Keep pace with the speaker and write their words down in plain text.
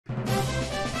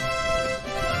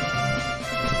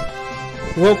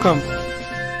Welcome.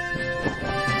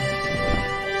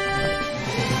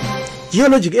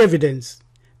 Geologic evidence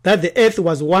that the Earth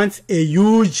was once a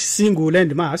huge single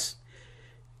landmass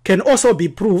can also be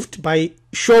proved by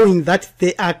showing that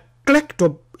there are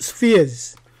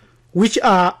klectospheres, which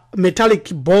are metallic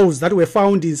balls that were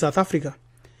found in South Africa,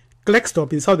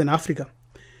 Klerksdorp in southern Africa,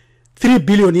 3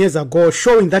 billion years ago,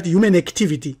 showing that human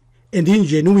activity and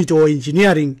ingenuity or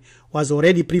engineering was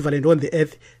already prevalent on the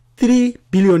Earth 3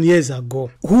 billion years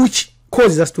ago, which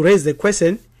causes us to raise the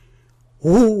question,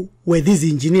 who were these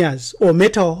engineers or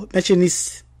metal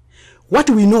machinists? What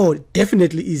we know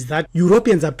definitely is that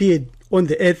Europeans appeared on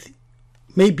the Earth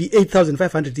maybe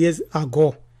 8,500 years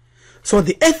ago. So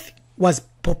the Earth was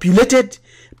populated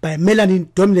by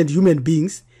melanin-dominant human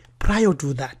beings prior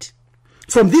to that.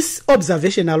 From this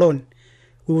observation alone,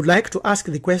 we would like to ask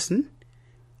the question,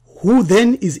 who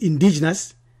then is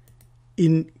indigenous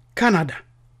in Canada?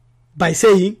 By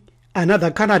saying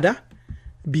another Canada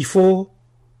before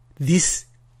this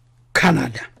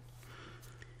Canada.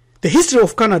 The history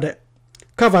of Canada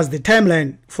covers the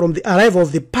timeline from the arrival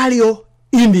of the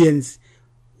Paleo-Indians,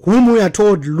 whom we are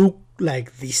told look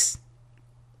like this,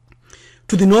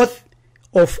 to the north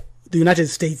of the United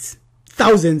States,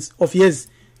 thousands of years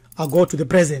ago to the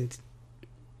present.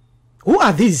 Who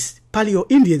are these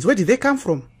Paleo-Indians? Where did they come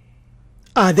from?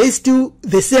 Are they still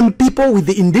the same people with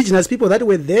the indigenous people that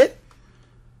were there?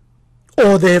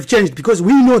 Or they have changed? Because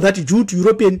we know that due to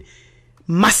European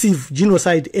massive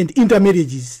genocide and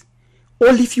intermarriages,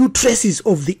 only few traces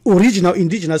of the original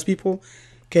indigenous people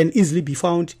can easily be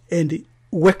found and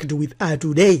worked with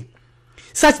today.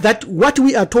 Such that what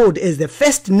we are told as the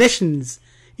First Nations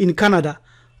in Canada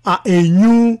are a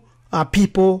new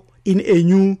people in a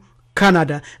new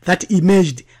Canada that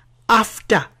emerged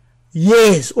after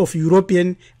years of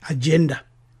European agenda.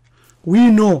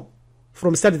 We know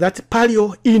from study that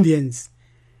Paleo-Indians,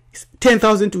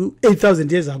 10,000 to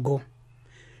 8,000 years ago,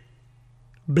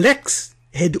 blacks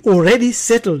had already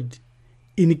settled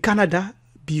in Canada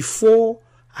before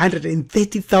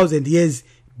 130,000 years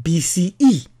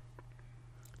BCE.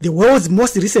 The world's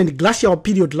most recent glacial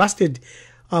period lasted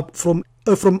from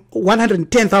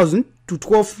 110,000 to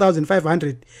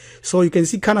 12,500. So you can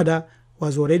see Canada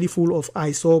was already full of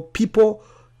ice. So people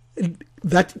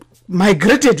that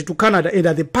migrated to Canada and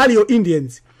the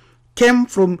Paleo-Indians came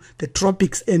from the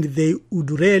tropics, and they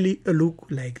would really look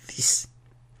like this.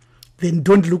 They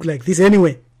don't look like this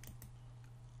anyway.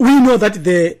 We know that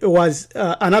there was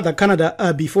another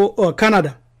Canada before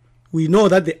Canada. We know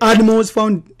that the animals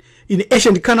found in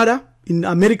ancient Canada, in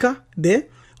America, there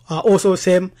are also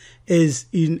same as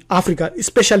in Africa,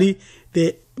 especially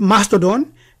the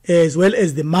mastodon as well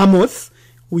as the mammoth.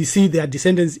 We see their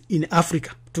descendants in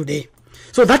Africa today.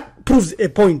 So that proves a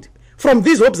point. From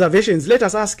these observations, let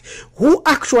us ask, who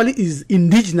actually is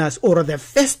indigenous or the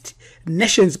First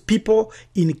Nations people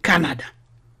in Canada?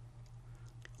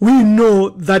 We know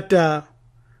that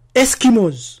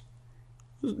Eskimos,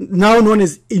 now known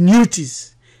as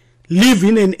Inuits, live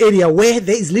in an area where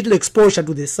there is little exposure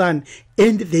to the sun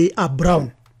and they are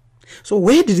brown. So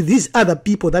where did these other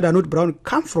people that are not brown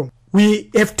come from? We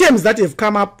have terms that have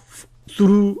come up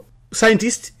through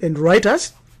scientists and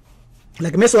writers,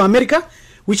 like Mesoamerica,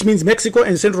 which means Mexico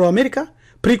and Central America,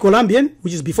 pre-Columbian,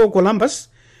 which is before Columbus,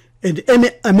 and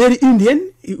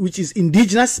Amerindian, which is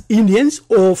indigenous Indians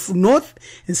of North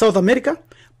and South America,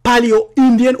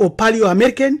 Paleo-Indian or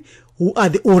Paleo-American, who are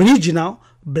the original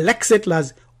black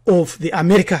settlers of the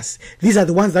Americas. These are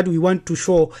the ones that we want to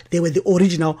show they were the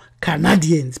original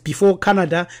Canadians before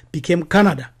Canada became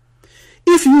Canada.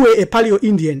 If you were a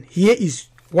Paleo-Indian, here is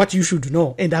what you should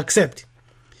know and accept.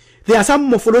 There are some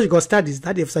morphological studies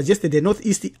that have suggested the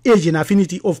Northeast Asian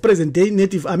affinity of present-day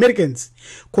Native Americans,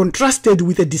 contrasted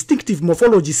with a distinctive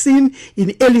morphology seen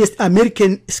in earliest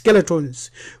American skeletons,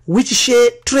 which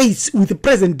share traits with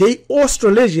present-day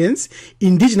Australasians,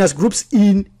 indigenous groups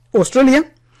in Australia,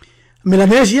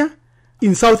 Melanesia,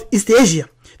 in Southeast Asia.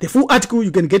 The full article,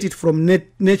 you can get it from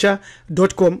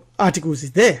nature.com articles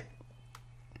is there.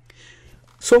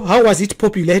 So how was it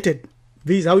populated?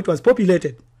 This is how it was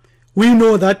populated. We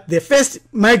know that the first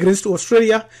migrants to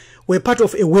Australia were part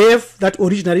of a wave that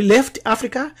originally left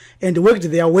Africa and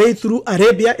worked their way through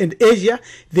Arabia and Asia.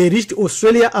 They reached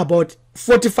Australia about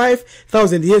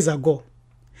 45,000 years ago.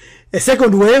 A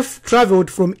second wave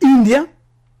traveled from India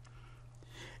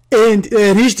and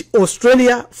reached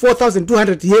Australia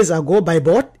 4,200 years ago by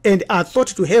boat, and are thought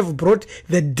to have brought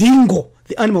the dingo,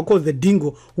 the animal called the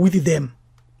dingo, with them.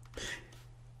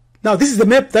 Now, this is the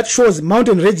map that shows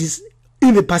mountain ranges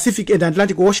in the Pacific and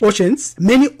Atlantic Oceans.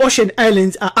 Many ocean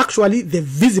islands are actually the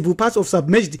visible parts of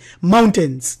submerged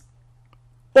mountains.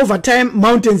 Over time,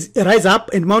 mountains rise up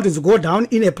and mountains go down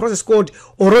in a process called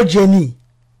orogeny.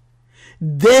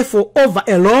 Therefore, over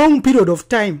a long period of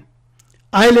time,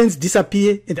 islands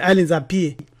disappear and islands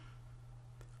appear.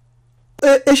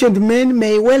 Ancient men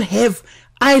may well have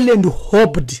island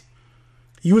hopped,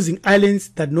 using islands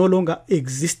that no longer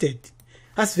existed.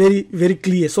 That's very, very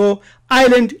clear. So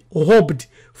island hopped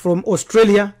from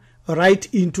Australia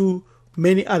right into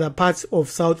many other parts of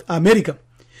South America.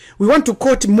 We want to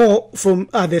quote more from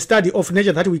the study of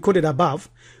nature that we quoted above,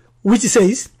 which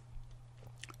says,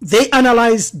 they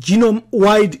analyzed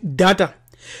genome-wide data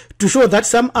to show that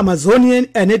some Amazonian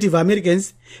and Native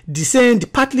Americans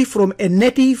descend partly from a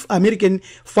Native American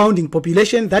founding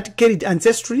population that carried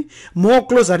ancestry more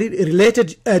closely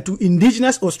related to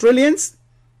indigenous Australians,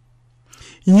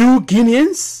 New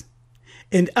Guineans,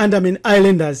 and Andaman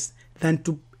Islanders than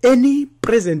to any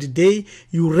present-day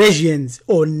Eurasians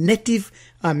or Native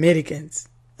Americans.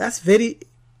 That's very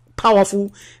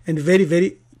powerful and very,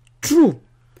 very true.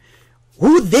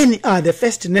 Who then are the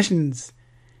First Nations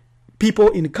people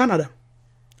in Canada?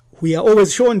 We are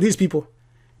always shown these people,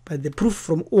 but the proof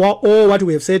from all what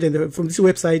we have said and from this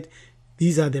website,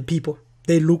 these are the people.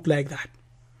 They look like that.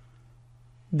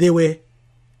 They were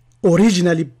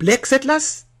originally black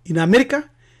settlers in America.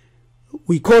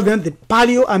 We call them the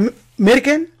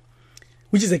Paleo-American,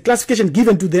 which is a classification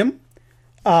given to them,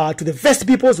 to the first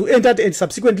peoples who entered and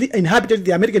subsequently inhabited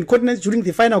the American continent during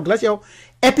the final glacial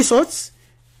episodes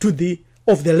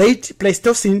of the late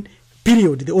Pleistocene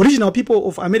period. The original people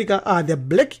of America are the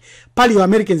black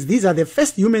Paleo-Americans. These are the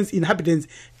first humans inhabitants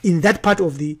in that part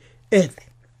of the earth.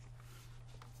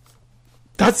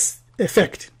 That's a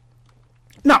fact.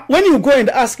 Now, when you go and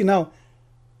ask now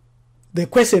the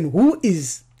question, who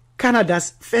is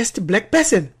Canada's first black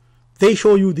person? They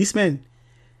show you this man,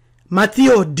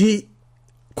 Mathieu De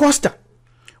Costa,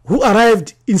 who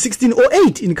arrived in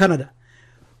 1608 in Canada,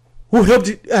 who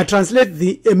helped translate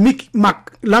the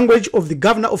Mi'kmaq language of the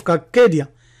governor of Cascadia.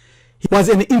 He was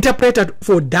an interpreter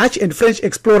for Dutch and French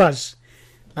explorers.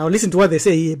 Now listen to what they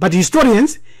say here. But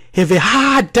historians have a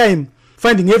hard time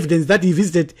finding evidence that he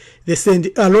visited the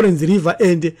St. Lawrence River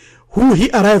and who he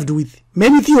arrived with.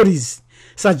 Many theories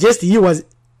suggest he was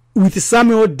with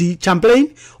Samuel de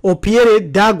Champlain or Pierre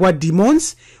d'Aguas de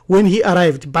Mons when he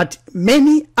arrived, but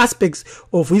many aspects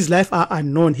of his life are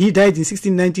unknown. He died in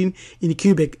 1619 in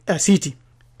Quebec City.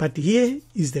 But here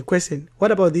is the question.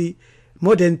 What about the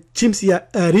modern Chimsia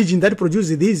region that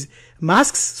produces these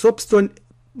masks, soapstone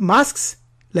masks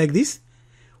like this?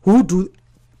 Who do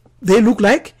they look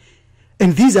like?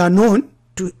 And these are known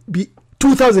to be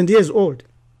 2,000 years old.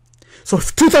 So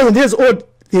 2,000 years old,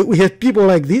 we have people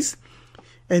like this.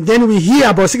 And then we hear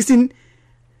about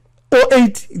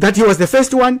 1608 that he was the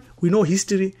first one. We know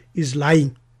history is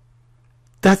lying.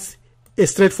 That's a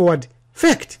straightforward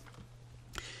fact.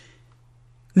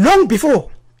 Long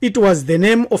before it was the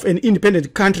name of an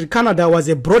independent country, Canada was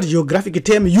a broad geographic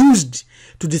term used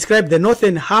to describe the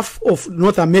northern half of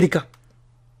North America.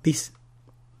 This.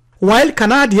 While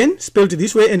Canadian, spelled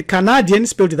this way, and Canadian,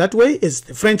 spelled that way, as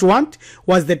the French want,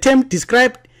 was the term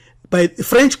described by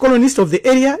French colonists of the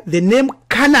area, the name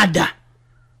Canada,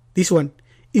 this one,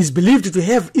 is believed to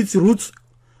have its roots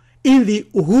in the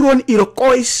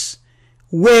Huron-Iroquois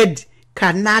word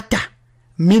Kanata,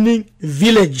 meaning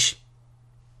village.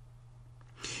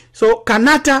 So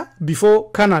Kanata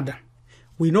before Canada.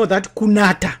 We know that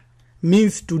Kunata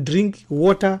means to drink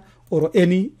water or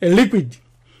any liquid.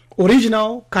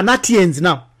 Original Canadians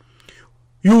now,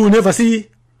 you will never see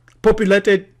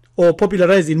populated or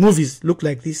popularized in movies look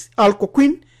like this.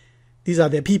 Algonquin, these are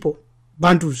the people,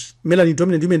 Bantus, melanin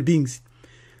dominant human beings.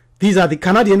 These are the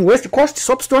Canadian West Coast,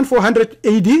 soapstone 400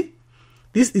 AD.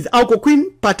 This is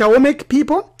Algonquin, Patawomek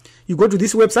people. You go to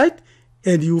this website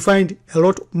and you find a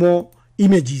lot more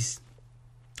images.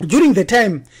 During the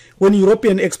time when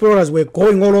European explorers were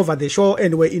going all over the shore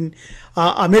and were in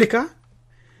America,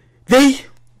 they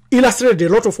illustrated a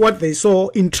lot of what they saw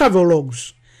in travel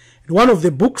logs. One of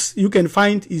the books you can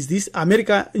find is this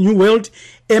America, New World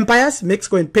Empires,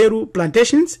 Mexico and Peru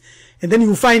plantations. And then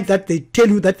you find that they tell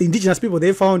you that the indigenous people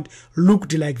they found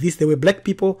looked like this. They were black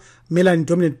people, melanin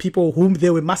dominant people whom they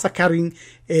were massacring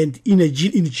and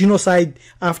in genocide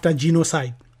after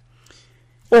genocide.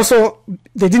 Also,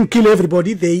 they didn't kill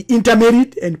everybody. They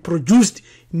intermarried and produced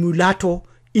mulatto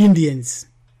Indians.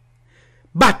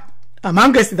 But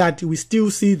amongst that, we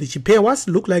still see the Chippewas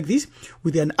look like this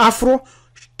with an afro,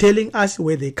 telling us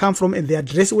where they come from and their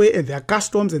dresswear and their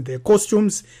customs and their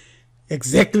costumes,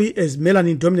 exactly as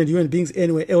melanin dominant human beings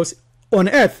anywhere else on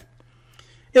earth.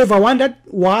 Ever wondered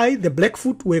why the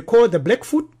Blackfoot were called the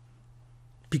Blackfoot?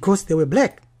 Because they were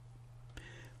black.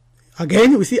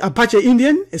 Again, we see Apache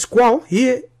Indian, a squaw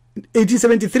here,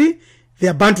 1873, they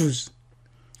are Bantus.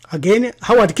 Again,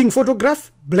 Howard King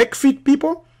photograph, Blackfeet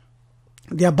people,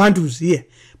 they are Bantus here.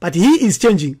 But he is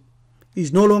changing.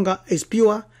 He's no longer as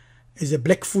pure as a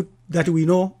Blackfoot that we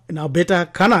know in Alberta,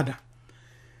 Canada.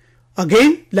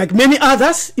 Again, like many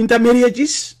others,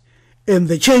 intermarriages and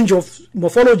the change of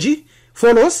morphology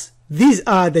follows. These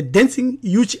are the dancing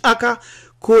Uchiaka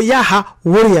Koyaha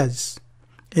warriors.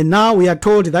 And now we are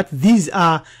told that these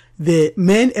are the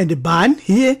men and the band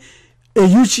here,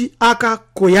 Uchiaka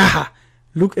Koyaha.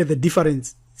 Look at the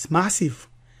difference. It's massive.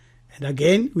 And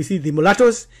again, we see the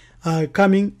mulattoes are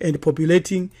coming and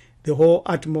populating the whole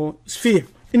atmosphere.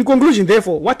 In conclusion,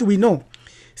 therefore, what we know,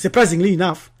 surprisingly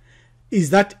enough,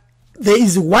 is that there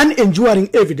is one enduring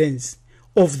evidence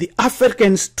of the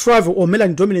Africans' travel, or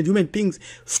melanin dominant human beings'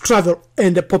 travel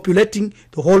and populating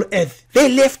the whole earth. They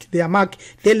left their mark,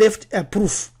 they left a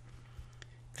proof.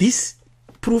 This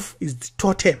proof is the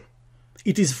totem.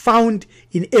 It is found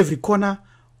in every corner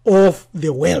of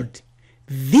the world.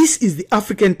 This is the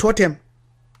African totem,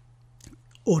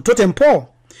 or totem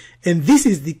pole, and this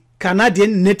is the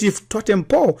Canadian native totem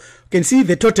pole. You can see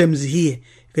the totems here,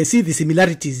 you can see the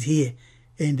similarities here,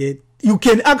 and you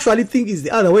can actually think it's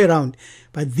the other way around,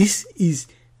 but this is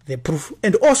the proof.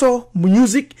 And also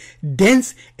music,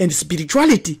 dance, and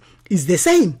spirituality is the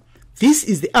same. This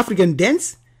is the African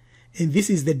dance, and this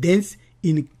is the dance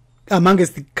in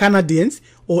amongst the Canadians,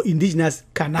 or indigenous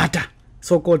Kanata,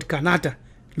 so-called Kanata.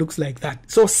 Looks like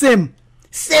that. So same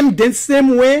dance,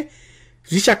 same way.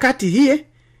 Rishakati here,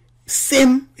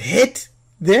 same head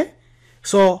there.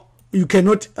 So you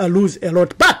cannot lose a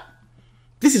lot. But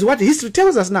this is what history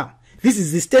tells us now. This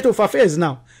is the state of affairs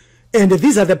now. And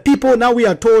these are the people now we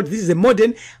are told this is a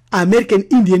modern American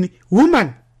Indian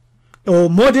woman, or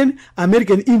modern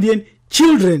American Indian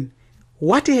children.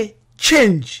 What a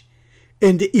change.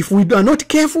 And if we are not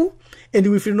careful, and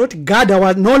if we do not guard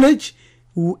our knowledge,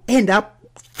 we will end up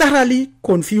thoroughly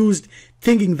confused,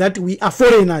 thinking that we are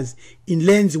foreigners in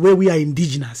lands where we are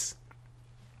indigenous.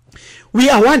 We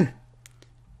are one,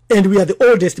 and we are the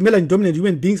oldest melanin dominant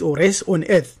human beings or race on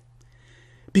earth.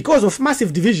 Because of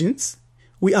massive divisions,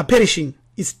 we are perishing.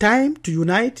 It's time to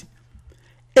unite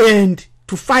and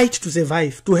to fight to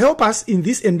survive. To help us in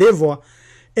this endeavor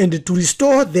and to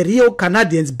restore the real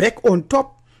Canadians back on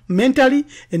top mentally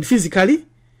and physically,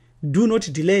 do not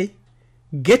delay.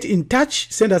 Get in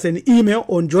touch. Send us an email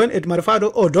on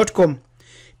join@marfado.com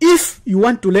if you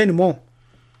want to learn more.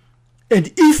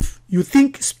 And if you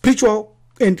think spiritual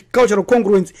and cultural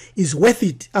congruence is worth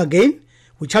it, again,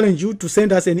 we challenge you to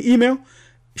send us an email,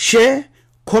 share,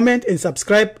 comment, and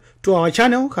subscribe to our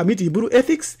channel, Hamiti Iburu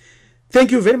Ethics.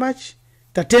 Thank you very much.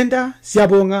 Tatenda,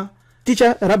 Siabonga,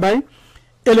 Teacher Rabbi,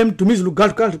 Elem Tumiz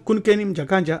Lugal Kunkeni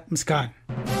Mjakanja Mskan.